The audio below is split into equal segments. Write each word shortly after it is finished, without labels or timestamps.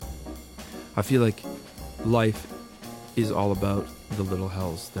I feel like life is all about the little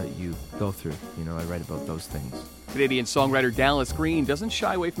hells that you go through. You know, I write about those things. Canadian songwriter Dallas Green doesn't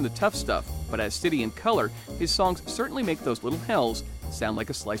shy away from the tough stuff, but as City and Color, his songs certainly make those little hells sound like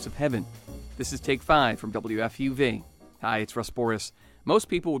a slice of heaven. This is Take 5 from WFUV. Hi, it's Russ Boris. Most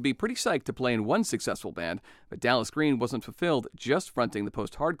people would be pretty psyched to play in one successful band, but Dallas Green wasn't fulfilled just fronting the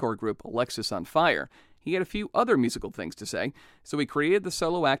post-hardcore group Alexisonfire. He had a few other musical things to say, so he created the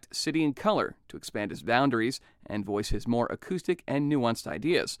solo act City and Color to expand his boundaries and voice his more acoustic and nuanced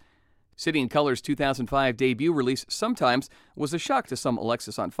ideas. City and Color's 2005 debut release Sometimes was a shock to some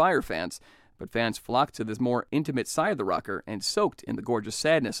Alexisonfire fans, but fans flocked to this more intimate side of the rocker and soaked in the gorgeous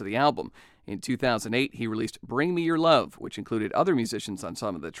sadness of the album. In 2008, he released Bring Me Your Love, which included other musicians on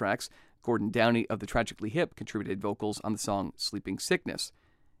some of the tracks. Gordon Downey of the Tragically Hip contributed vocals on the song Sleeping Sickness.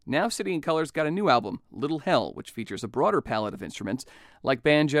 Now City and Color's got a new album, Little Hell, which features a broader palette of instruments like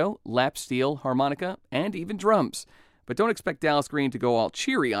banjo, lap steel, harmonica, and even drums. But don't expect Dallas Green to go all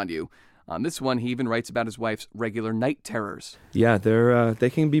cheery on you. On this one, he even writes about his wife's regular night terrors. Yeah,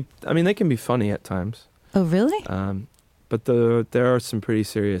 they can be funny at times. Oh, really? But there are some pretty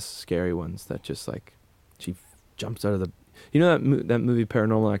serious, scary ones that just like she jumps out of the. You know that movie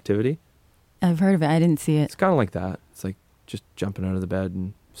Paranormal Activity? I've heard of it. I didn't see it. It's kind of like that. It's like just jumping out of the bed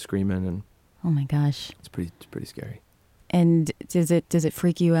and screaming, and oh my gosh, it's pretty scary. And does it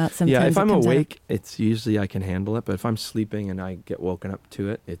freak you out sometimes? Yeah, if I'm awake, it's usually I can handle it. But if I'm sleeping and I get woken up to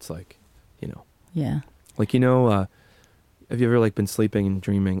it, it's like, you know. Yeah. Like, you know, have you ever like been sleeping and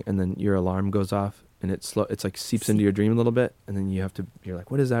dreaming, and then your alarm goes off, and it's like seeps into your dream a little bit, and then you're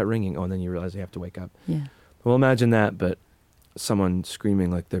like, what is that ringing? Oh, and then you realize you have to wake up. Yeah. Well, imagine that, but someone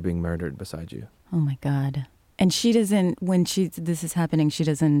screaming like they're being murdered beside you. Oh my God. And she doesn't, when this is happening, she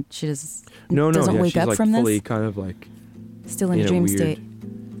doesn't wake up like from fully this? kind of like still in a dream state.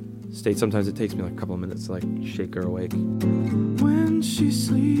 Sometimes it takes me like a couple of minutes to like shake her awake. When she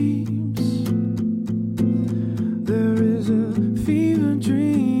sleeps, there is a fever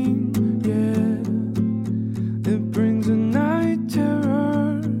dream, yeah. It brings a night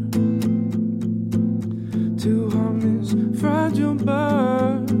terror to harm this fragile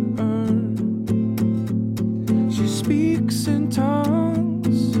bird. She speaks in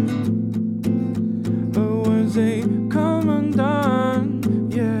tongues, her words they come undone,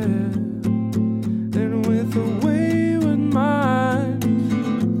 yeah. And with a wayward mind,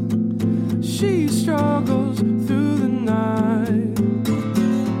 she struggles through the night.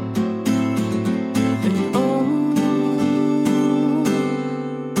 And oh,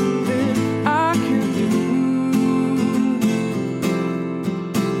 that I can do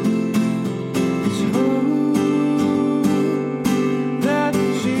is hope that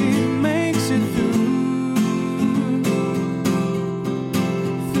she makes it through the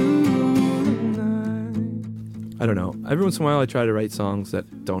night. I don't know. Every once in a while I try to write songs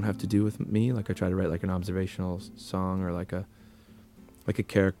that don't have to do with me. Like I try to write like an observational song, or like a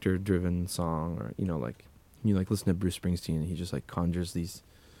character driven song, or you know, like you like listen to Bruce Springsteen and he just like conjures these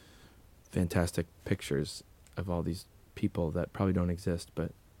fantastic pictures of all these people that probably don't exist,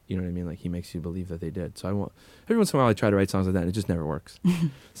 but you know what I mean? Like he makes you believe that they did. So every once in a while I try to write songs like that and it just never works.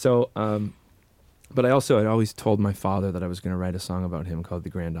 So but I'd always told my father that I was going to write a song about him called The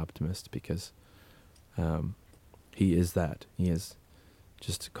Grand Optimist, because he is that. He is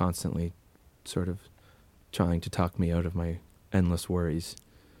just constantly sort of trying to talk me out of my endless worries.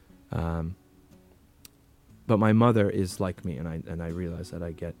 But my mother is like me, and I realize that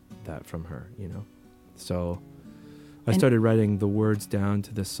I get that from her, you know. So I started writing the words down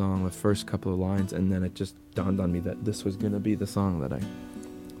to this song, the first couple of lines, and then it just dawned on me that this was going to be the song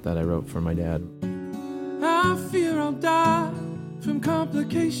that I wrote for my dad. I fear I'll die from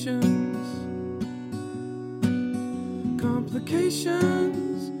complications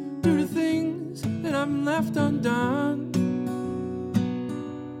due to things that I've left undone.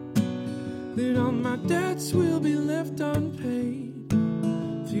 That all my debts will be left unpaid.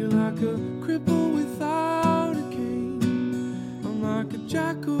 Feel like a cripple without a cane. I'm like a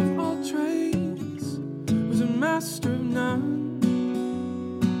jack of all trades, who's a master of none.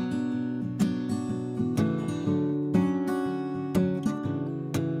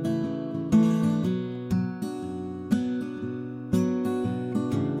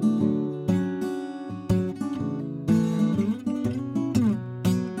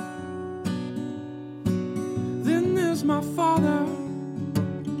 My father,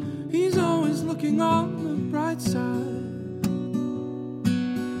 he's always looking on the bright side,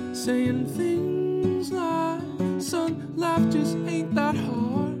 saying things like, son, life just ain't that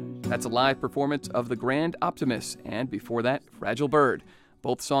hard. That's a live performance of The Grand Optimist, and before that, Fragile Bird.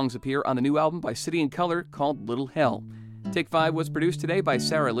 Both songs appear on the new album by City and Colour called Little Hell. Take 5 was produced today by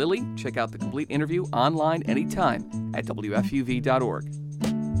Sarah Lilly. Check out the complete interview online anytime at WFUV.org.